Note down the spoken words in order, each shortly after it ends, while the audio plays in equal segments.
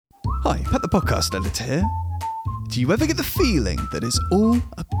Hi, Pat the Podcast Editor here. Do you ever get the feeling that it's all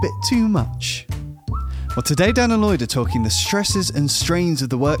a bit too much? Well, today Dan and Lloyd are talking the stresses and strains of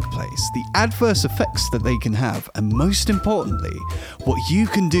the workplace, the adverse effects that they can have, and most importantly, what you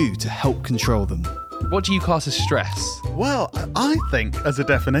can do to help control them. What do you class as stress? Well, I think, as a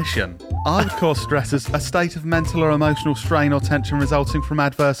definition, I would call stress as a state of mental or emotional strain or tension resulting from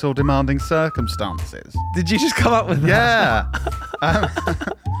adverse or demanding circumstances. Did you just come up with that? Yeah.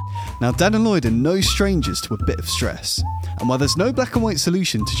 Now, Dan and Lloyd are no strangers to a bit of stress. And while there's no black and white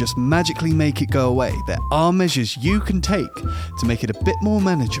solution to just magically make it go away, there are measures you can take to make it a bit more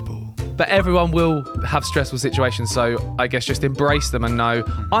manageable. But everyone will have stressful situations, so I guess just embrace them and know,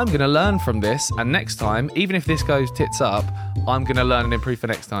 I'm going to learn from this, and next time, even if this goes tits up, I'm going to learn and improve for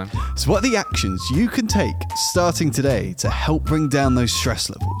next time. So what are the actions you can take starting today to help bring down those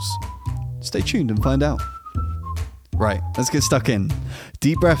stress levels? Stay tuned and find out. Right, let's get stuck in.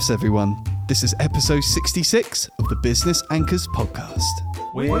 Deep breaths, everyone. This is episode 66 of the Business Anchors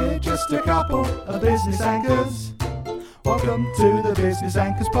podcast. We're just a couple of business anchors. Welcome to the Business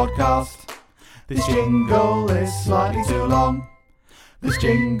Anchors podcast. This jingle is slightly too long. This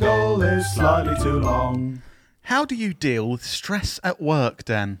jingle is slightly too long. How do you deal with stress at work,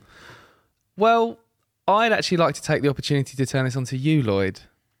 Dan? Well, I'd actually like to take the opportunity to turn this on to you, Lloyd,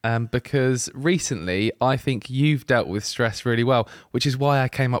 because recently I think you've dealt with stress really well, which is why I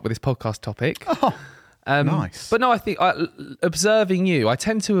came up with this podcast topic. Oh, nice. But no, I think observing you, I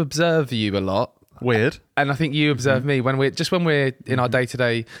tend to observe you a lot. Weird. And I think you observe me when we're in our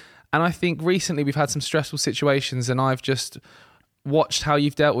day-to-day. And I think recently we've had some stressful situations and I've just watched how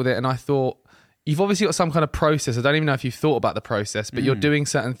you've dealt with it. And I thought, you've obviously got some kind of process. I don't even know if you've thought about the process, but you're doing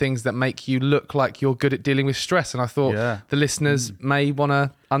certain things that make you look like you're good at dealing with stress. And I thought the listeners may want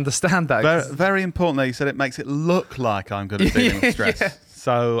to understand that. Very, very important that you said it makes it look like I'm good at dealing with stress. Yeah.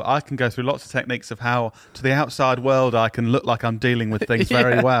 So I can go through lots of techniques of how, to the outside world, I can look like I'm dealing with things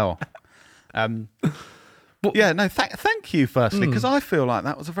very well. Thank you firstly, because I feel like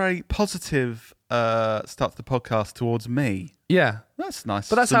that was a very positive start to the podcast towards me. Yeah. That's nice.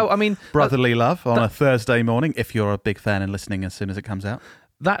 But that's how, I mean... Brotherly love on a Thursday morning, if you're a big fan and listening as soon as it comes out.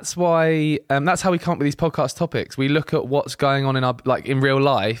 That's why, that's how we come up with these podcast topics. We look at what's going on in real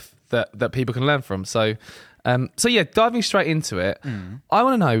life that people can learn from. So diving straight into it, I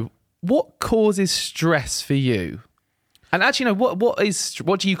want to know, what causes stress for you? And actually, what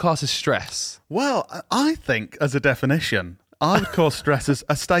do you class as stress? Well, I think, as a definition, I would call stress as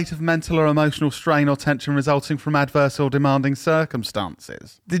a state of mental or emotional strain or tension resulting from adverse or demanding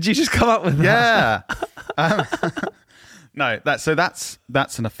circumstances. Did you just come up with that? Yeah. No, that's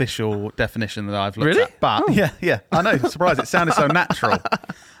an official definition that I've looked Really? at. But yeah, I know. Surprised it sounded so natural.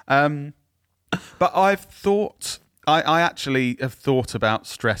 But I actually have thought about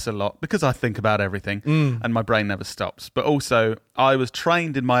stress a lot because I think about everything and my brain never stops. But also, I was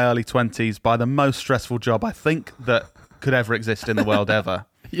trained in my early 20s by the most stressful job I think that could ever exist in the world ever.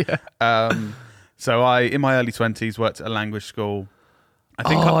 Yeah. So I, in my early 20s, worked at a language school. I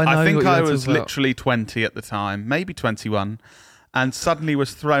think I was literally 20 at the time, maybe 21, and suddenly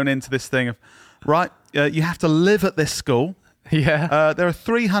was thrown into this thing of, right, you have to live at this school. Yeah. There are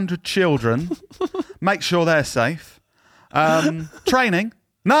 300 children. Make sure they're safe. Training?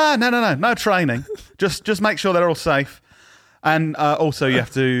 No training. Just make sure they're all safe. And also you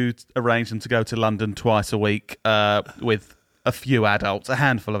have to arrange them to go to London twice a week with a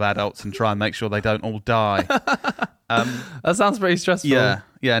handful of adults, and try and make sure they don't all die. That sounds pretty stressful. Yeah,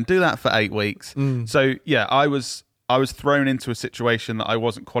 and do that for 8 weeks. So yeah, I was thrown into a situation that I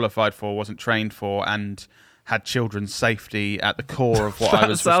wasn't qualified for, wasn't trained for, and had children's safety at the core of what I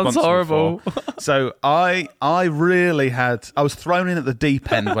was responsible sounds horrible. for. So I was thrown in at the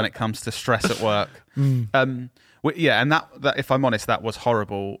deep end when it comes to stress at work. And that if I'm honest, that was a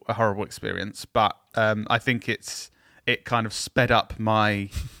horrible experience. But I think it kind of sped up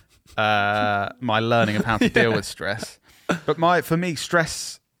my my learning of how to deal with stress. But for me,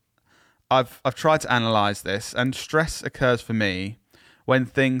 stress, I've tried to analyze this, and stress occurs for me when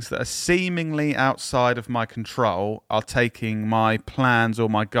things that are seemingly outside of my control are taking my plans or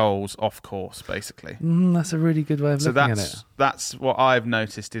my goals off course, basically. That's a really good way of looking at it. So that's what I've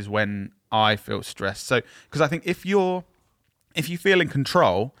noticed is when I feel stressed. So, because I think if you feel in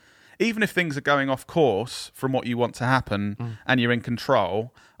control, even if things are going off course from what you want to happen and you're in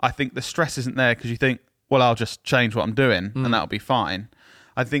control, I think the stress isn't there because you think, well, I'll just change what I'm doing and that'll be fine.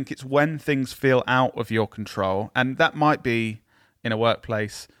 I think it's when things feel out of your control, and that might be in a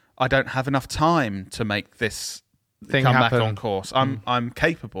workplace, I don't have enough time to make this thing come happen. back on course. I'm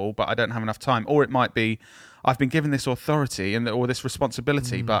capable, but I don't have enough time. Or it might be, I've been given this authority or this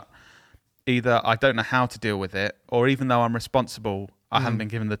responsibility, but either I don't know how to deal with it, or even though I'm responsible, I haven't been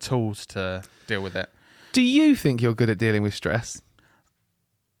given the tools to deal with it. Do you think you're good at dealing with stress?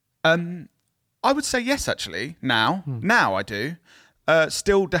 I would say yes, actually. Now I do.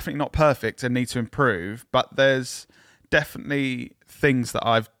 Still definitely not perfect and need to improve, but there's definitely things that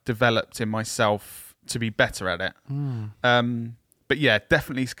I've developed in myself to be better at it. But yeah,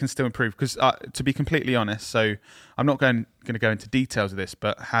 definitely can still improve, because to be completely honest, so I'm not going to go into details of this,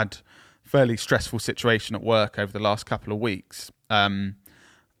 but had fairly stressful situation at work over the last couple of weeks. And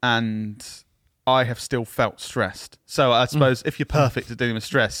I have still felt stressed. So I suppose if you're perfect at dealing with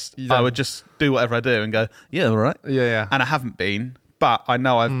stress, I would just do whatever I do and go, yeah, all right. Yeah. And I haven't been, but I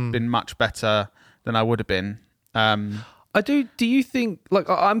know I've been much better than I would have been. I do. Do you think, like,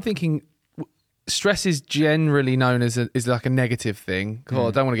 I'm thinking stress is generally known as like a negative thing. I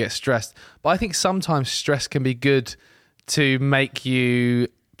don't want to get stressed. But I think sometimes stress can be good to make you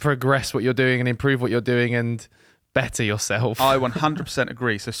progress what you're doing and improve what you're doing and better yourself. I 100%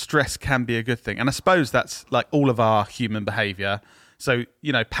 agree. So stress can be a good thing. And I suppose that's like all of our human behavior. So,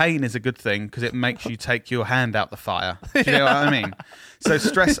 pain is a good thing because it makes you take your hand out the fire. Do you know what I mean? So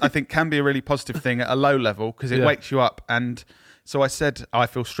stress, I think, can be a really positive thing at a low level because it wakes you up. And so I said I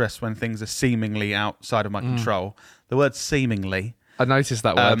feel stressed when things are seemingly outside of my control. The word seemingly... I noticed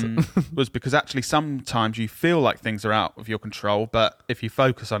that word. was because actually sometimes you feel like things are out of your control, but if you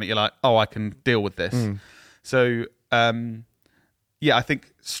focus on it, you're like, oh, I can deal with this. So, I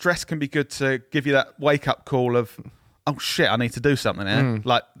think stress can be good to give you that wake-up call of, oh, shit, I need to do something here.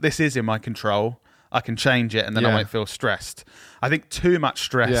 Like, this is in my control. I can change it, and then I won't feel stressed. I think too much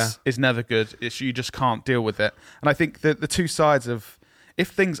stress is never good. You just can't deal with it. And I think that the two sides of, if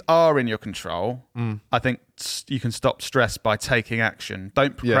things are in your control, I think you can stop stress by taking action.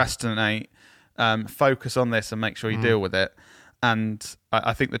 Don't procrastinate. Focus on this and make sure you deal with it. And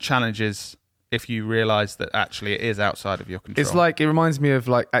I think the challenge is if you realise that actually it is outside of your control. It's like, it reminds me of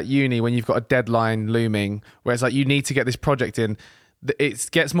like at uni when you've got a deadline looming, where it's like you need to get this project in. It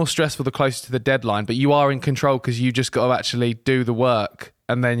gets more stressful the closer to the deadline, but you are in control because you just got to actually do the work.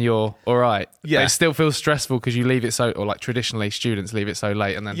 And then you're all right. Yeah. But it still feels stressful because you leave it so, or like traditionally students leave it so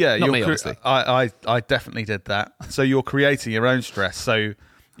late, and then not me, obviously. I definitely did that. So you're creating your own stress. So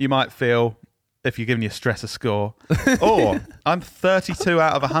you might feel, if you're giving your stress a score, or I'm 32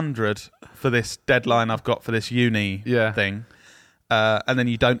 out of 100 for this deadline I've got for this uni thing. And then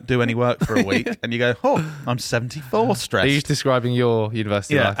you don't do any work for a week and you go, oh, I'm 74 stressed. Are you describing your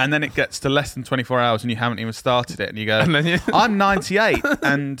university life? And then it gets to less than 24 hours and you haven't even started it and you go, I'm 98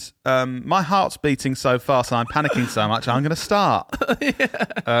 and my heart's beating so fast and I'm panicking so much, I'm going to start.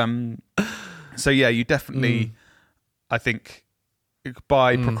 You definitely, I think,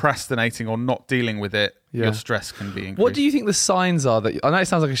 by procrastinating or not dealing with it, your stress can be increased. What do you think the signs are that, I know it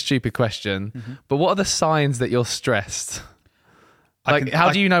sounds like a stupid question, but what are the signs that you're stressed? How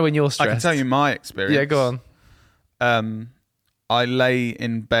do you know when you're stressed? I can tell you my experience. Yeah, go on. I lay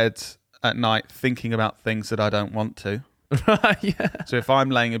in bed at night thinking about things that I don't want to. So if I'm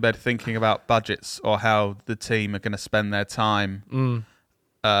laying in bed thinking about budgets or how the team are going to spend their time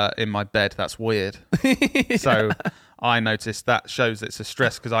in my bed, that's weird. So I noticed that shows it's a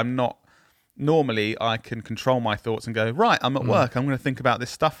stress because I'm not... Normally, I can control my thoughts and go, right, I'm at work. I'm going to think about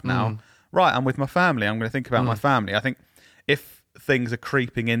this stuff now. Right, I'm with my family. I'm going to think about my family. I think if things are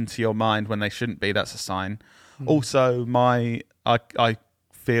creeping into your mind when they shouldn't be, that's a sign. Also, I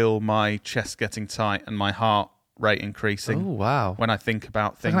feel my chest getting tight and my heart rate increasing. Oh, wow. When I think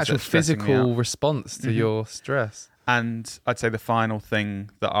about things. It's like an actual physical response to your stress. And I'd say the final thing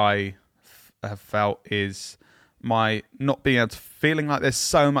that I have felt is my not being able to, feeling like there's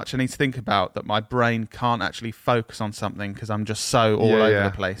so much I need to think about that my brain can't actually focus on something because I'm just so all over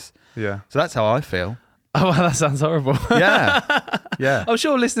the place. Yeah. So that's how I feel. Oh, well, that sounds horrible. Yeah. I'm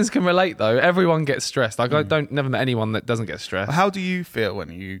sure listeners can relate, though. Everyone gets stressed. Like, I never met anyone that doesn't get stressed. How do you feel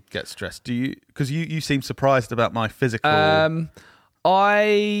when you get stressed? Because you seem surprised about my physical...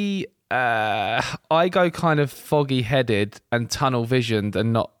 I go kind of foggy-headed and tunnel-visioned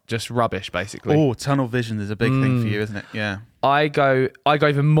and not just rubbish, basically. Oh, tunnel vision is a big thing for you, isn't it? Yeah. I go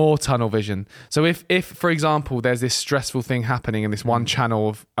even more tunnel vision. So if for example, there's this stressful thing happening in this one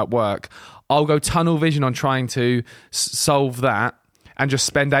channel at work, I'll go tunnel vision on trying to solve that and just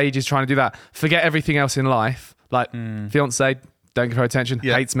spend ages trying to do that. Forget everything else in life, like fiance, don't give her attention,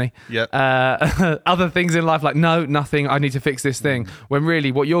 hates me. Other things in life, like, no, nothing, I need to fix this thing. When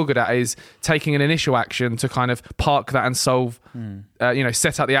really what you're good at is taking an initial action to kind of park that and solve,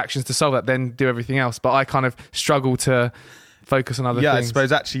 set out the actions to solve that, then do everything else. But I kind of struggle to focus on other things. I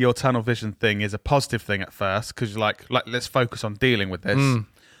suppose actually your tunnel vision thing is a positive thing at first because you're like let's focus on dealing with this.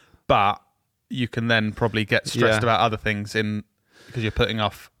 But you can then probably get stressed Yeah. about other things because you're putting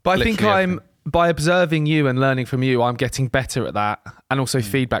off. But I think literally everything. by observing you and learning from you, I'm getting better at that. And also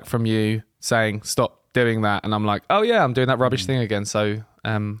feedback from you saying, stop doing that. And I'm like, oh yeah, I'm doing that rubbish thing again. So,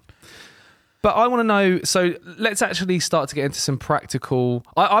 but I want to know, so let's actually start to get into some practical,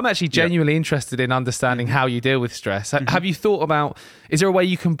 I'm actually genuinely interested in understanding how you deal with stress. Have you thought about, is there a way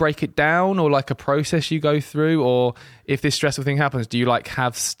you can break it down, or like a process you go through? Or if this stressful thing happens, do you like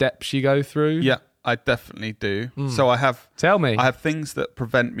have steps you go through? Yeah, I definitely do. So I have Tell me. I have things that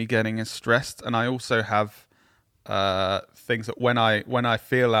prevent me getting as stressed, and I also have things that when I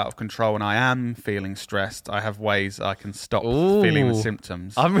feel out of control and I am feeling stressed, I have ways I can stop feeling the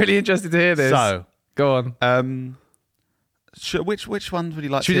symptoms. I'm really interested to hear this. So, go on. which ones would you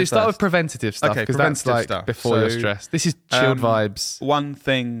like Should to we hear start with first? preventative stuff? Okay, Because that's preventative like stuff. before you're So, stressed. This is chilled vibes. One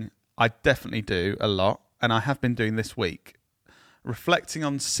thing I definitely do a lot, and I have been doing this week, reflecting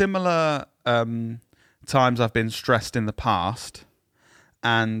on similar times I've been stressed in the past,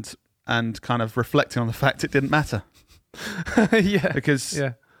 and kind of reflecting on the fact it didn't matter. Yeah. Because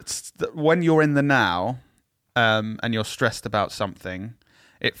when you're in the now and you're stressed about something,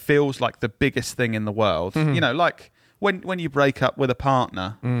 it feels like the biggest thing in the world. Mm-hmm. You know, like when you break up with a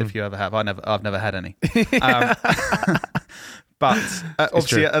partner, if you ever have. I've never had any. But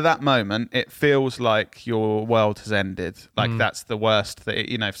obviously at that moment, it feels like your world has ended. Like that's the worst.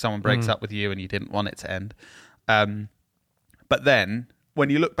 If someone breaks up with you and you didn't want it to end. But then when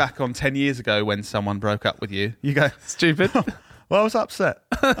you look back on 10 years ago when someone broke up with you, you go, Stupid. well, I was upset.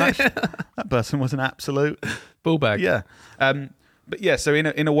 Actually, that person was an absolute Ball bag. yeah. But yeah, so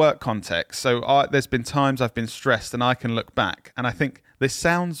in a work context, so there's been times I've been stressed and I can look back and I think this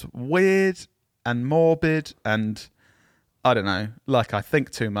sounds weird and morbid and I don't know, like I think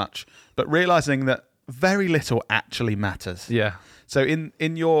too much, but realizing that very little actually matters. Yeah. So in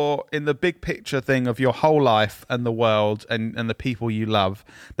the big picture thing of your whole life and the world and the people you love,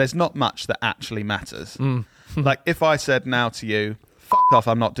 there's not much that actually matters. Like if I said now to you, fuck off,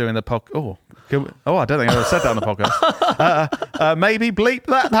 I'm not doing the podcast. I don't think I ever said that on the podcast. Maybe bleep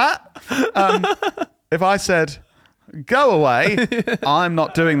that, Pat. If I said, go away, I'm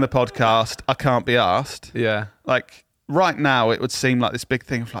not doing the podcast, I can't be asked. Yeah. Like right now, it would seem like this big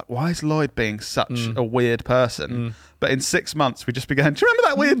thing of like, why is Lloyd being such a weird person? But in 6 months, we just began, do you remember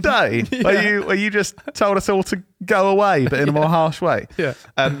that weird day where you just told us all to go away, but in a more harsh way? Yeah.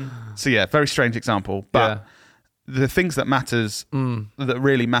 So yeah, very strange example. But the things that that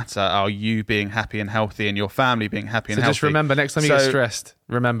really matter are you being happy and healthy and your family being happy and So healthy. just remember, next time you get stressed,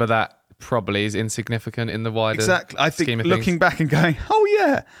 remember that probably is insignificant in the wider Exactly. I think scheme of looking things. back and going, oh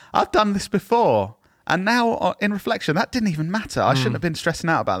yeah, I've done this before. And now in reflection, that didn't even matter. I shouldn't have been stressing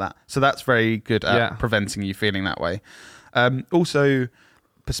out about that. So that's very good at preventing you feeling that way. Also,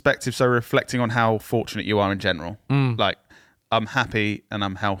 perspective, so reflecting on how fortunate you are in general. Like, I'm happy and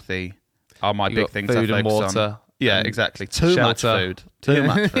I'm healthy are my big things I food and focus water. on. Yeah, exactly. Too much shelter. food. Too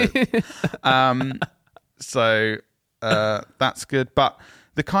much food. So that's good. But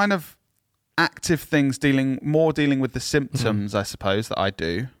the kind of active things dealing with the symptoms, I suppose, that I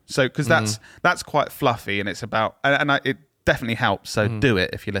do. So because that's quite fluffy and it's about it definitely helps. So do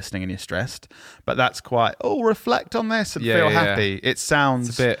it if you're listening and you're stressed. But that's quite reflect on this and feel happy. It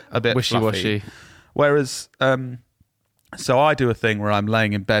sounds It's a bit wishy-washy. fluffy. Whereas so I do a thing where I'm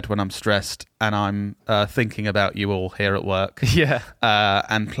laying in bed when I'm stressed and I'm thinking about you all here at work. Yeah.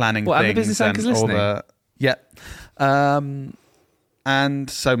 And planning What, things. and the business anchors all listening? And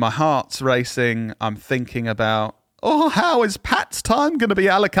so my heart's racing. I'm thinking about, how is Pat's time going to be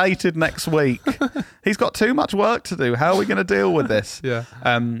allocated next week? He's got too much work to do. How are we going to deal with this? Yeah.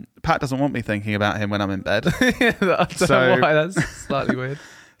 Pat doesn't want me thinking about him when I'm in bed. I don't know why, that's slightly weird.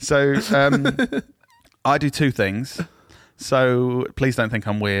 So I do two things. So please don't think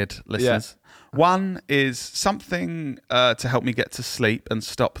I'm weird, listeners. One is something to help me get to sleep and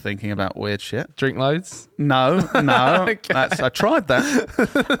stop thinking about weird shit. Drink loads? No. Okay. I tried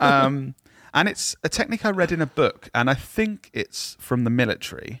that. And it's a technique I read in a book, and I think it's from the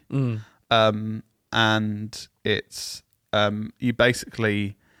military. And it's you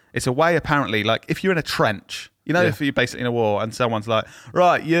basically, it's a way apparently, like if you're in a trench, if you're basically in a war and someone's like,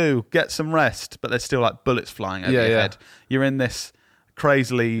 right, you get some rest, but there's still like bullets flying over your head. You're in this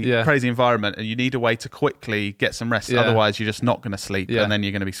crazy environment and you need a way to quickly get some rest. Otherwise you're just not going to sleep and then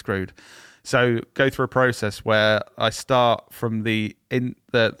you're going to be screwed. So go through a process where I start from the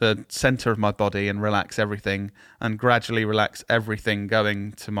center of my body and relax everything and gradually relax everything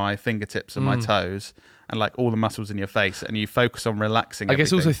going to my fingertips and my toes and like all the muscles in your face, and you focus on relaxing I guess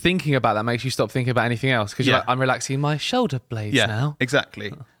everything. also thinking about that makes you stop thinking about anything else because you're like, I'm relaxing my shoulder blades now.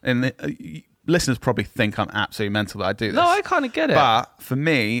 Exactly. And listeners probably think I'm absolutely mental that I do this. No, I kind of get it. But for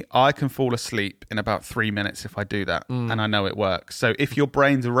me, I can fall asleep in about 3 minutes if I do that, and I know it works. So if your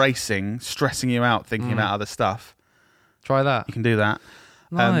brain's racing, stressing you out, thinking about other stuff, Try that. you can do that.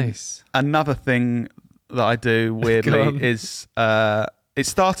 Nice. Another thing that I do weirdly is it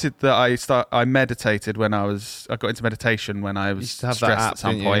started that I meditated when I got into meditation when I was used to have that stressed app, at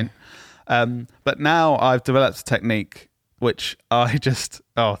some didn't you? point. But now I've developed a technique which I just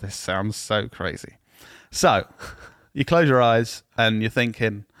this sounds so crazy. So you close your eyes and you're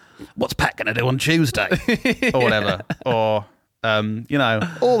thinking, what's Pat going to do on Tuesday or whatever, or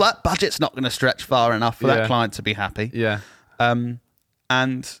all that budget's not going to stretch far enough for that client to be happy. Yeah.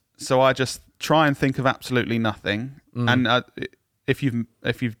 And so I just try and think of absolutely nothing. And if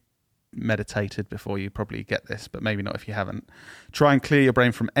you've meditated before, you probably get this, but maybe not if you haven't. Try and clear your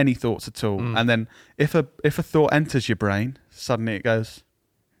brain from any thoughts at all. And then if a thought enters your brain, suddenly it goes,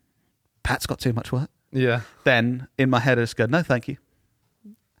 Pat's got too much work. Yeah. Then in my head I just go, no, thank you.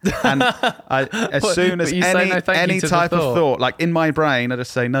 And soon as you say no thank you any to the type of thought? thought, like in my brain, I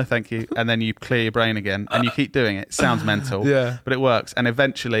just say no thank you, and then you clear your brain again, and you keep doing it. It sounds mental, Yeah. but it works. And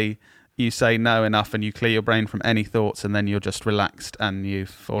eventually, you say no enough, and you clear your brain from any thoughts, and then you're just relaxed and you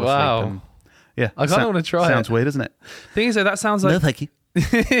fall Wow. asleep. And, yeah, I kinda wanna try Sounds it. weird, isn't it? Thing is, though, that sounds like thank you.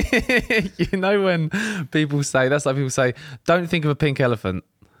 you know when people say don't think of a pink elephant.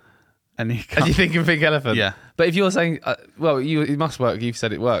 And you And can't. you think of a pink elephant. Yeah. But if you're saying, it must work. You've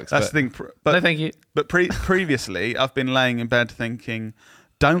said it works. That's but the thing. But no, thank you. But previously, I've been laying in bed thinking,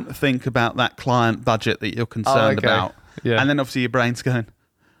 don't think about that client budget that you're concerned okay. about. Yeah. And then obviously your brain's going,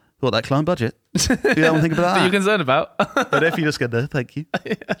 what, that client budget? You don't think about That you're that. concerned about. But if you just go, no, thank you,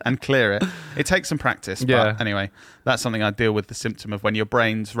 and clear it, it takes some practice. Yeah. But anyway, that's something I deal with, the symptom of when your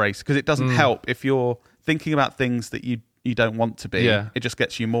brain's race, because it doesn't help if you're thinking about things that you don't want to be. Yeah. It just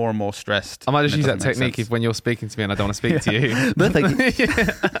gets you more and more stressed. I might just and it use that doesn't make technique sense. if when you're speaking to me and I don't want to speak to you. No, thank you.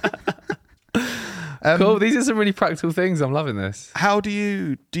 Cool. These are some really practical things. I'm loving this. How do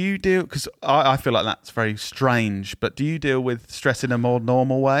you deal? Because I feel like that's very strange. But do you deal with stress in a more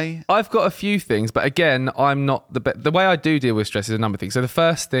normal way? I've got a few things, but again, I'm not the way I do deal with stress is a number of things. So the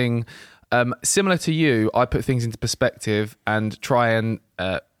first thing, similar to you, I put things into perspective and try and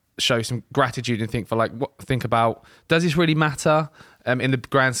show some gratitude and think about, does this really matter in the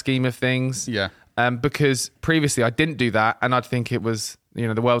grand scheme of things? Yeah. Because previously I didn't do that, and I'd think it was,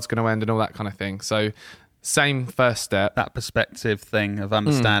 the world's going to end and all that kind of thing. So same first step. That perspective thing of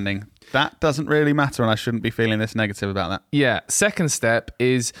understanding that doesn't really matter, and I shouldn't be feeling this negative about that. Yeah. Second step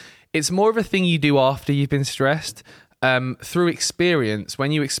is it's more of a thing you do after you've been stressed. Through experience,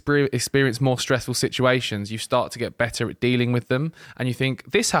 when you experience more stressful situations, you start to get better at dealing with them. And you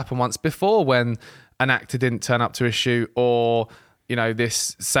think, this happened once before when an actor didn't turn up to a shoot, or,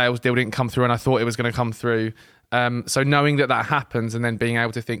 this sales deal didn't come through and I thought it was going to come through. So knowing that happens and then being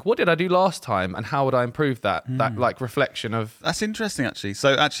able to think, what did I do last time and how would I improve that? That reflection of... That's interesting, actually.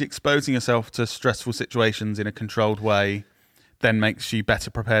 So actually exposing yourself to stressful situations in a controlled way then makes you better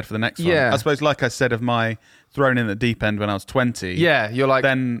prepared for the next one. Yeah. I suppose, like I said, of my thrown in the deep end when I was 20. Yeah, you're like,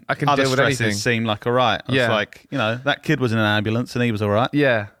 Then I can other deal with stresses anything. seem like all right. I was like, that kid was in an ambulance and he was all right.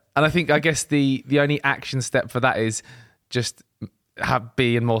 Yeah. And I guess the only action step for that is just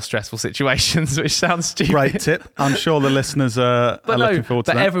be in more stressful situations, which sounds stupid. Great tip. I'm sure the listeners are looking forward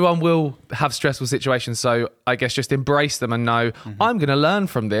to but that. everyone will have stressful situations. So I guess just embrace them and know I'm going to learn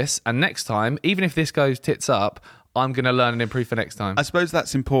from this. And next time, even if this goes tits up, I'm going to learn and improve for next time. I suppose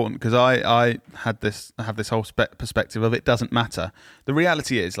that's important because I have this whole perspective of it doesn't matter. The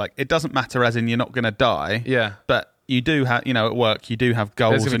reality is, it doesn't matter as in you're not going to die. Yeah. But you do have, at work, you do have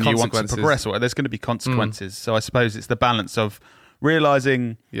goals There's gonna and be you want to consequences. progress. Or there's going to be consequences. So I suppose it's the balance of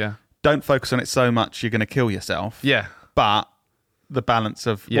realizing Yeah. don't focus on it so much you're going to kill yourself. Yeah. But the balance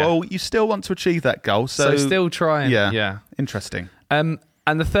of, you still want to achieve that goal. So still try and... Yeah. Yeah. Interesting. And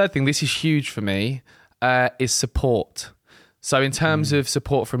the third thing, this is huge for me, is support. So in terms of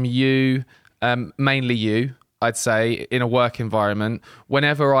support from you, mainly you, I'd say, in a work environment,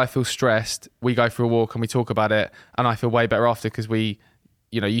 whenever I feel stressed, we go for a walk and we talk about it, and I feel way better after because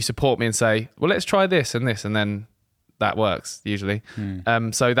you support me and say, well, let's try this, and then that works usually.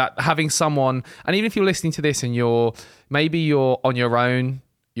 So that having someone, and even if you're listening to this and maybe you're on your own,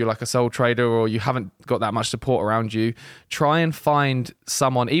 you're like a sole trader or you haven't got that much support around you, try and find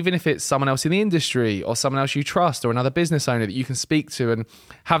someone, even if it's someone else in the industry or someone else you trust or another business owner that you can speak to and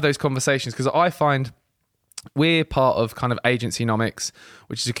have those conversations. Because I find we're part of kind of Agencynomics,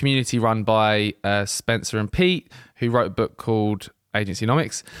 which is a community run by Spencer and Pete, who wrote a book called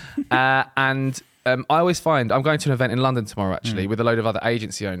Agencynomics. And I always find I'm going to an event in London tomorrow actually with a load of other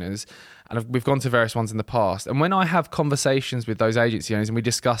agency owners, and we've gone to various ones in the past. And when I have conversations with those agency owners and we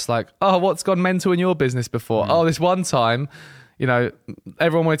discuss like, oh, what's gone mental in your business before? Oh, this one time, you know,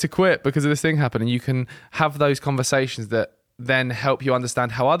 everyone wanted to quit because of this thing happened. And you can have those conversations that then help you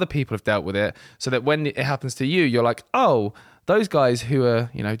understand how other people have dealt with it, so that when it happens to you, you're like, oh, those guys who are,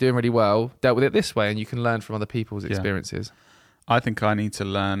 you know, doing really well dealt with it this way, and you can learn from other people's experiences. I think I need to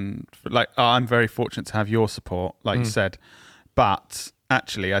learn, like, I'm very fortunate to have your support, like you said, but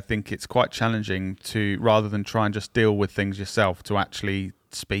actually I think it's quite challenging to, rather than try and just deal with things yourself, to actually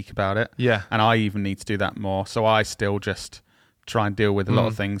speak about it. Yeah. And I even need to do that more. So I still just try and deal with a lot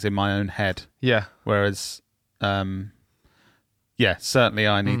of things in my own head. Yeah. Whereas, certainly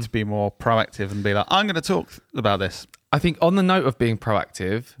I need to be more proactive and be like, I'm going to talk about this. I think on the note of being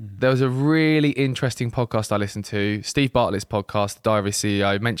proactive, there was a really interesting podcast I listened to, Steve Bartlett's podcast, The Diary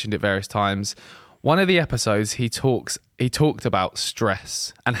CEO, mentioned it various times. One of the episodes, he talked about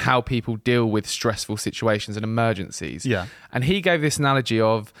stress and how people deal with stressful situations and emergencies. Yeah. And he gave this analogy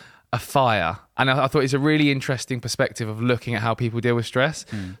of a fire. And I thought it's a really interesting perspective of looking at how people deal with stress.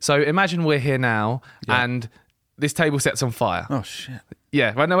 So imagine we're here now and this table set's on fire. Oh, shit.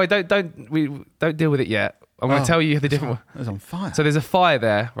 Yeah. Right, no, wait, don't deal with it yet. I'm going to tell you the different... It's on fire. So there's a fire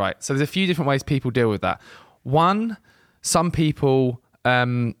there, right? So there's a few different ways people deal with that. One, some people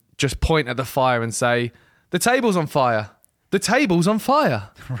just point at the fire and say, the table's on fire. The table's on fire.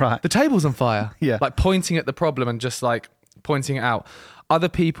 Right. The table's on fire. Yeah. Like pointing at the problem and just like pointing it out. Other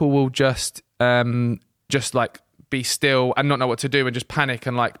people will just like be still and not know what to do and just panic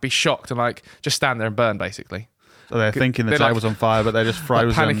and like be shocked and like just stand there and burn basically. So they're thinking the They're table's on fire, but they're just frozen.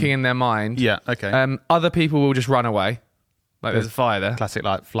 Like panicking in their mind. Yeah, okay. Other people will just run away. Like there's a fire there. Classic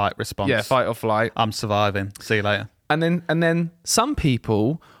like flight response. Yeah, fight or flight. I'm surviving. See you later. And then some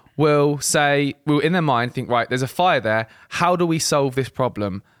people will in their mind think, right, there's a fire there. How do we solve this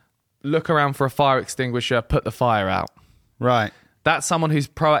problem? Look around for a fire extinguisher, put the fire out. Right. That's someone who's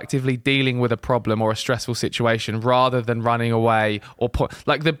proactively dealing with a problem or a stressful situation rather than running away or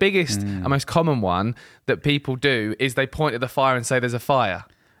like the biggest and most common one that people do is they point at the fire and say there's a fire.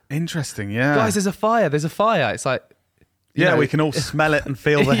 Interesting, yeah. Guys, there's a fire. There's a fire. It's like, you know, we can all smell it and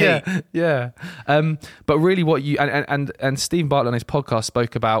feel the heat. Yeah. But really what you, and Steve Bartlett on his podcast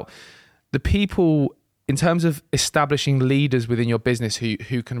spoke about the people in terms of establishing leaders within your business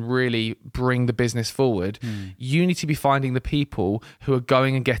who can really bring the business forward. You need to be finding the people who are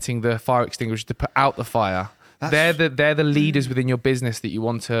going and getting the fire extinguisher to put out the fire. They're the leaders within your business that you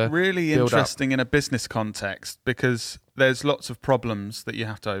want to really build interesting up. In a business context, because there's lots of problems that you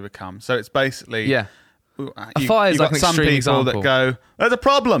have to overcome. So it's basically a fire is like an some extreme people example. that go, there's a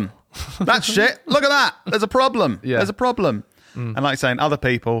problem. That's shit. Look at that. There's a problem. Yeah. There's a problem. And like saying, other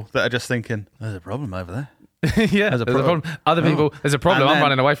people that are just thinking, there's a problem over there. Yeah, there's a problem. Other people, there's a problem. And I'm then-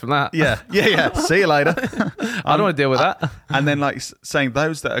 running away from that. Yeah. See you later. I don't want to deal with that. And then like saying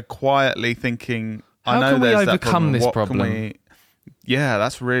those that are quietly thinking, I How know can we there's that overcome problem. this What problem? Can we... Yeah,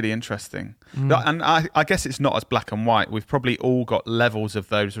 that's really interesting. And I guess it's not as black and white. We've probably all got levels of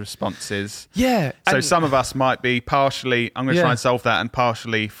those responses. Yeah. So and- some of us might be partially, I'm going to Yeah. try and solve that, and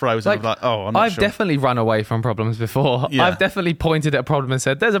partially frozen. Like, oh, I'm not I've sure. definitely run away from problems before. Yeah. I've definitely pointed at a problem and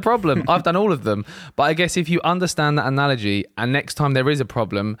said, there's a problem. I've done all of them. But I guess if you understand that analogy and next time there is a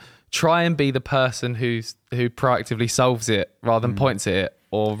problem, try and be the person who proactively solves it rather than points at it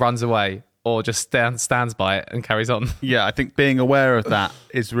or runs away or just stands by it and carries on. Yeah, I think being aware of that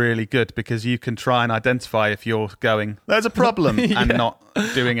is really good, because you can try and identify if you're going, there's a problem, and not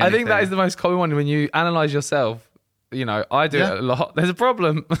doing anything. I think that is the most common one when you analyse yourself. You know, I do it a lot. There's a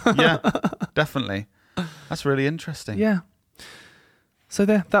problem. Yeah, definitely. That's really interesting. Yeah. So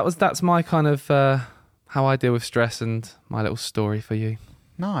that's my kind of how I deal with stress and my little story for you.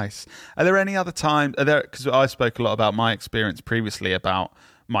 Nice. Are there any other times? Because I spoke a lot about my experience previously about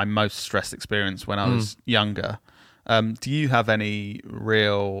my most stressed experience when I was younger. Do you have any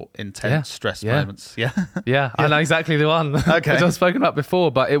real intense stress moments? Yeah. Yeah, I know exactly the one. Okay. Which I've spoken about before,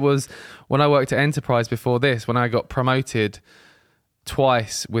 but it was when I worked at Enterprise before this, when I got promoted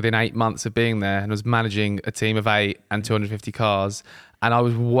twice within 8 months of being there and was managing a team of 8 and 250 cars, and I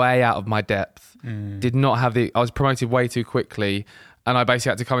was way out of my depth. Did not have I was promoted way too quickly, and I basically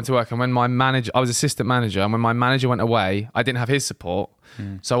had to come into work. And when my manager, I was assistant manager, and when my manager went away, I didn't have his support.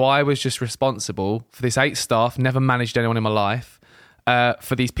 So I was just responsible for this 8 staff, never managed anyone in my life,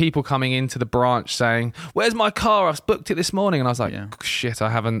 for these people coming into the branch saying, where's my car? I've booked it this morning. And I was like, shit, I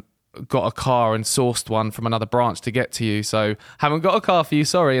haven't got a car and sourced one from another branch to get to you. So haven't got a car for you,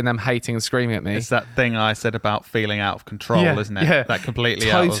 sorry. And them hating and screaming at me. It's that thing I said about feeling out of control, isn't it? Yeah. That completely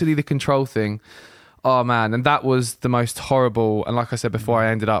totally the control thing. Oh man, and that was the most horrible. And like I said before,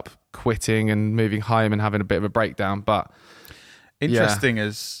 I ended up quitting and moving home and having a bit of a breakdown. But interesting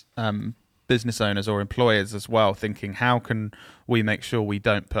as business owners or employers as well, thinking how can we make sure we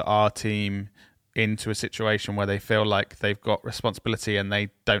don't put our team into a situation where they feel like they've got responsibility and they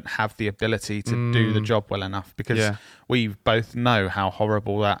don't have the ability to do the job well enough, because we both know how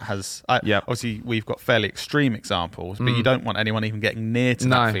horrible that has. Obviously, we've got fairly extreme examples, but you don't want anyone even getting near to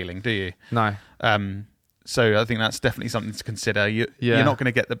that feeling, do you? No. So I think that's definitely something to consider. You're not going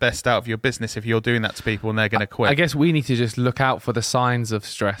to get the best out of your business if you're doing that to people and they're going to quit. I guess we need to just look out for the signs of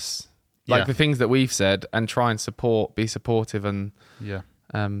stress, like the things that we've said, and try and be supportive, and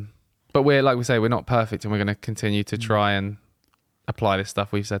but we're, like we say, we're not perfect, and we're going to continue to try and apply this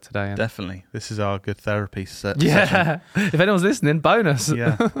stuff we've said today. Definitely, this is our good therapy session. If anyone's listening, bonus.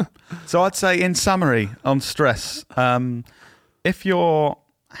 So I'd say, in summary, on stress, if you're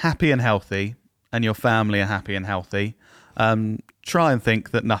happy and healthy, and your family are happy and healthy, try and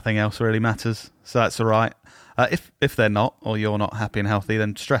think that nothing else really matters. So that's all right. If they're not, or you're not happy and healthy,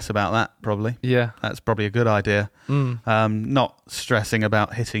 then stress about that, probably. Yeah. That's probably a good idea. Not stressing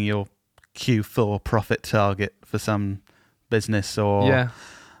about hitting your Q4 profit target for some business or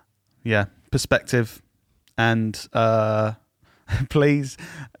perspective. And please,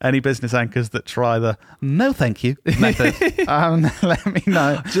 any business anchors that try the no thank you method, let me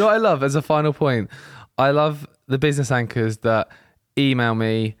know. Do you know what I love as a final point? I love the business anchors that email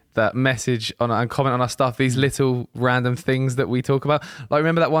me, that message on and comment on our stuff, these little random things that we talk about. Like,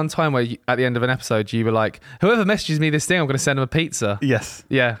 remember that one time where at the end of an episode you were like, whoever messages me this thing, I'm going to send them a pizza. Yes.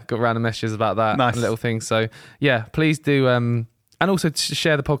 Yeah, got random messages about that. Nice. And little things. So yeah, please do, and also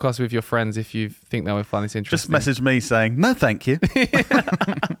share the podcast with your friends if you think they will find this interesting. Just message me saying no thank you.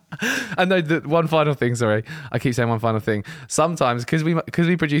 And no, one final thing, sorry. I keep saying one final thing. Sometimes, because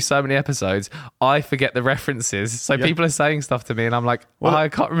we produce so many episodes, I forget the references. So people are saying stuff to me and I'm like, I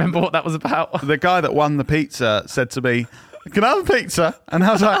can't remember what that was about. The guy that won the pizza said to me, can I have a pizza? And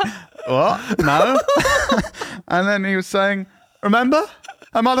I was like, what? No. And then he was saying, remember?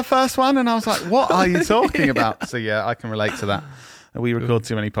 Am I the first one? And I was like, what are you talking about? So yeah, I can relate to that. We record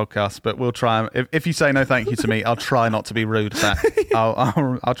too many podcasts, but we'll try. If you say no thank you to me, I'll try not to be rude back.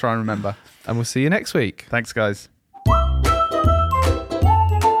 I'll try and remember. And we'll see you next week. Thanks, guys.